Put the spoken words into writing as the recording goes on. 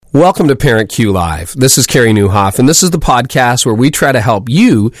Welcome to Parent Q Live. This is Carey Nieuwhof, and this is the podcast where we try to help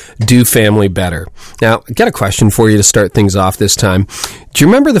you do family better. Now, I got a question for you to start things off this time. Do you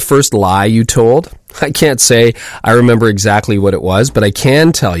remember the first lie you told? I can't say I remember exactly what it was, but I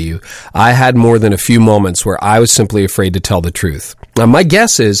can tell you I had more than a few moments where I was simply afraid to tell the truth. Now, my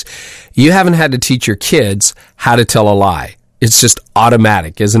guess is you haven't had to teach your kids how to tell a lie. It's just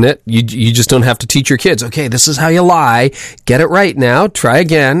automatic, isn't it? You just don't have to teach your kids, okay, this is how you lie. Get it right now. Try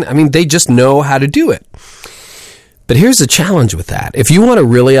again. I mean, they just know how to do it. But here's the challenge with that. If you want a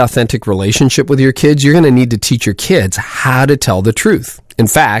really authentic relationship with your kids, you're going to need to teach your kids how to tell the truth. In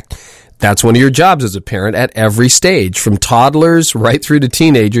fact, that's one of your jobs as a parent at every stage, from toddlers right through to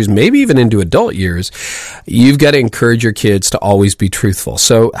teenagers, maybe even into adult years. You've got to encourage your kids to always be truthful.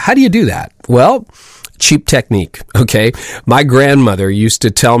 So how do you do that? Well, cheap technique, okay? My grandmother used to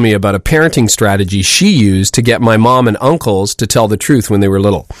tell me about a parenting strategy she used to get my mom and uncles to tell the truth when they were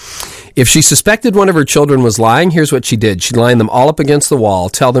little. If she suspected one of her children was lying, here's what she did. She'd line them all up against the wall,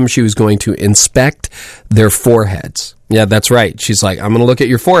 tell them she was going to inspect their foreheads. Yeah, that's right. She's like, I'm going to look at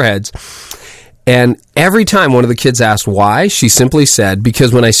your foreheads. And every time one of the kids asked why, she simply said,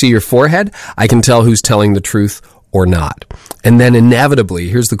 because when I see your forehead, I can tell who's telling the truth or not. And then inevitably,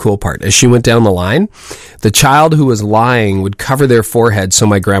 here's the cool part, as she went down the line, the child who was lying would cover their forehead so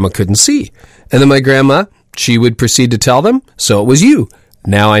my grandma couldn't see. And then my grandma, she would proceed to tell them, so it was you.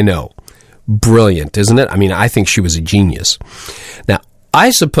 Now I know. Brilliant, isn't it? I mean, I think she was a genius. Now,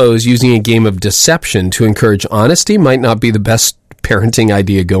 I suppose using a game of deception to encourage honesty might not be the best parenting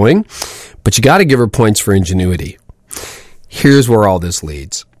idea going, but you got to give her points for ingenuity. Here's where all this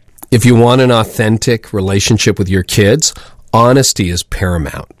leads. If you want an authentic relationship with your kids, honesty is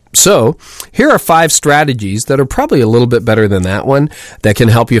paramount. So, here are 5 strategies that are probably a little bit better than that one that can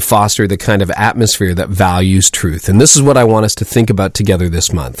help you foster the kind of atmosphere that values truth. And this is what I want us to think about together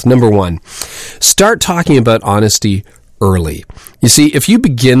this month. Number 1, start talking about honesty early. You see, if you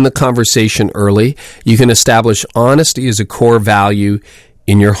begin the conversation early, you can establish honesty as a core value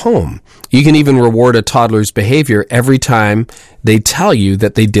in your home. You can even reward a toddler's behavior every time they tell you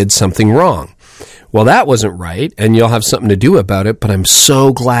that they did something wrong. Well, that wasn't right, and you'll have something to do about it, but I'm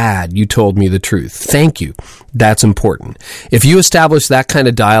so glad you told me the truth. Thank you. That's important. If you establish that kind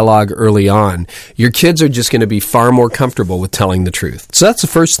of dialogue early on, your kids are just going to be far more comfortable with telling the truth. So that's the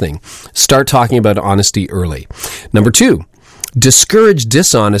first thing. Start talking about honesty early. Number 2, discourage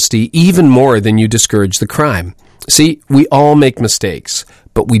dishonesty even more than you discourage the crime. See, we all make mistakes,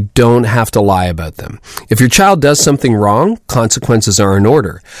 but we don't have to lie about them. If your child does something wrong, consequences are in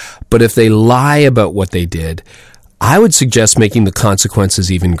order. But if they lie about what they did, I would suggest making the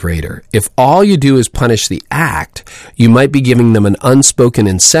consequences even greater. If all you do is punish the act, you might be giving them an unspoken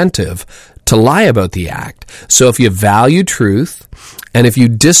incentive to lie about the act. So if you value truth, and if you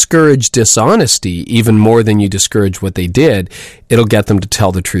discourage dishonesty even more than you discourage what they did, it'll get them to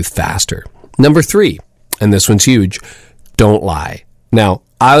tell the truth faster. Number 3, and this one's huge, don't lie. Now,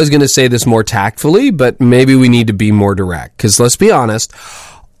 I was going to say this more tactfully, but maybe we need to be more direct. Because let's be honest,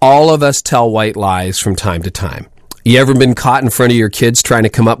 all of us tell white lies from time to time. You ever been caught in front of your kids trying to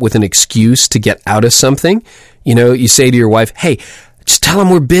come up with an excuse to get out of something? You know, you say to your wife, hey, just tell them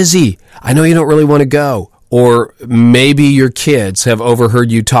we're busy. I know you don't really want to go. Or maybe your kids have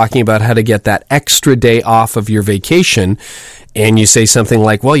overheard you talking about how to get that extra day off of your vacation, and you say something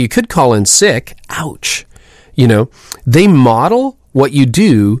like, well, you could call in sick. Ouch. You know, they model what you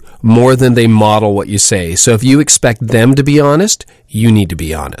do more than they model what you say. So if you expect them to be honest, you need to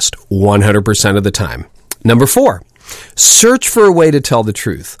be honest 100% of the time. Number 4, search for a way to tell the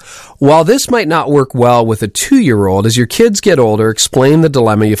truth. While this might not work well with a 2-year-old, as your kids get older, explain the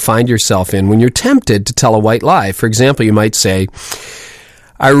dilemma you find yourself in when you're tempted to tell a white lie. For example, you might say,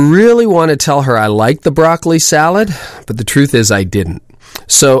 I really want to tell her I like the broccoli salad, but the truth is I didn't.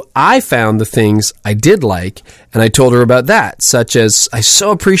 So I found the things I did like, and I told her about that, such as, I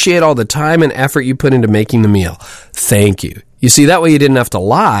so appreciate all the time and effort you put into making the meal. Thank you. You see, that way you didn't have to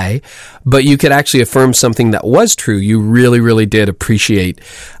lie, but you could actually affirm something that was true. You really, really did appreciate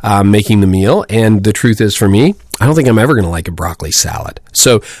making the meal, and the truth is, for me, I don't think I'm ever going to like a broccoli salad.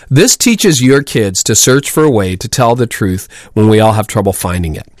 So this teaches your kids to search for a way to tell the truth when we all have trouble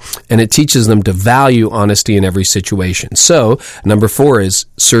finding it. And it teaches them to value honesty in every situation. So number 4 is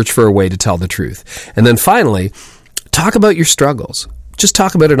search for a way to tell the truth. And then finally, talk about your struggles. Just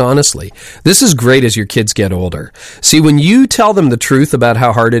talk about it honestly. This is great as your kids get older. See, when you tell them the truth about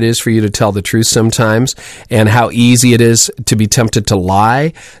how hard it is for you to tell the truth sometimes, and how easy it is to be tempted to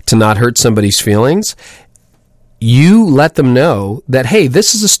lie, to not hurt somebody's feelings, you let them know that, hey,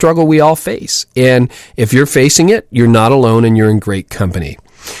 this is a struggle we all face. And if you're facing it, you're not alone and you're in great company.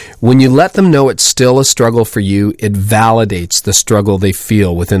 When you let them know it's still a struggle for you, it validates the struggle they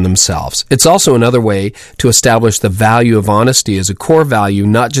feel within themselves. It's also another way to establish the value of honesty as a core value,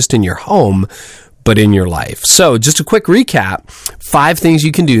 not just in your home, but in your life. So just a quick recap, 5 things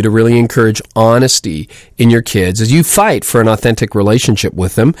you can do to really encourage honesty in your kids as you fight for an authentic relationship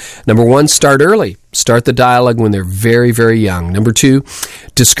with them. Number 1, start early. Start the dialogue when they're very, very young. Number 2,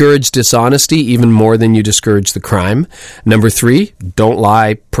 discourage dishonesty even more than you discourage the crime. Number 3, don't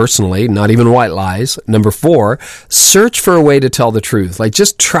lie personally, not even white lies. Number 4, search for a way to tell the truth. Like,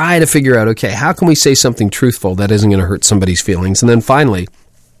 just try to figure out, okay, how can we say something truthful that isn't going to hurt somebody's feelings? And then finally,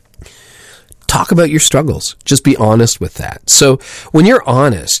 talk about your struggles. Just be honest with that. So when you're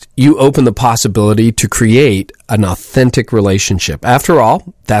honest, you open the possibility to create an authentic relationship. After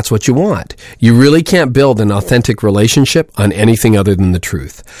all, that's what you want. You really can't build an authentic relationship on anything other than the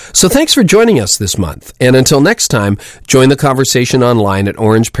truth. So thanks for joining us this month. And until next time, join the conversation online at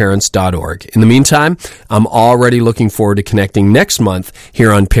orangeparents.org. In the meantime, I'm already looking forward to connecting next month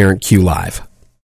here on Parent Q Live.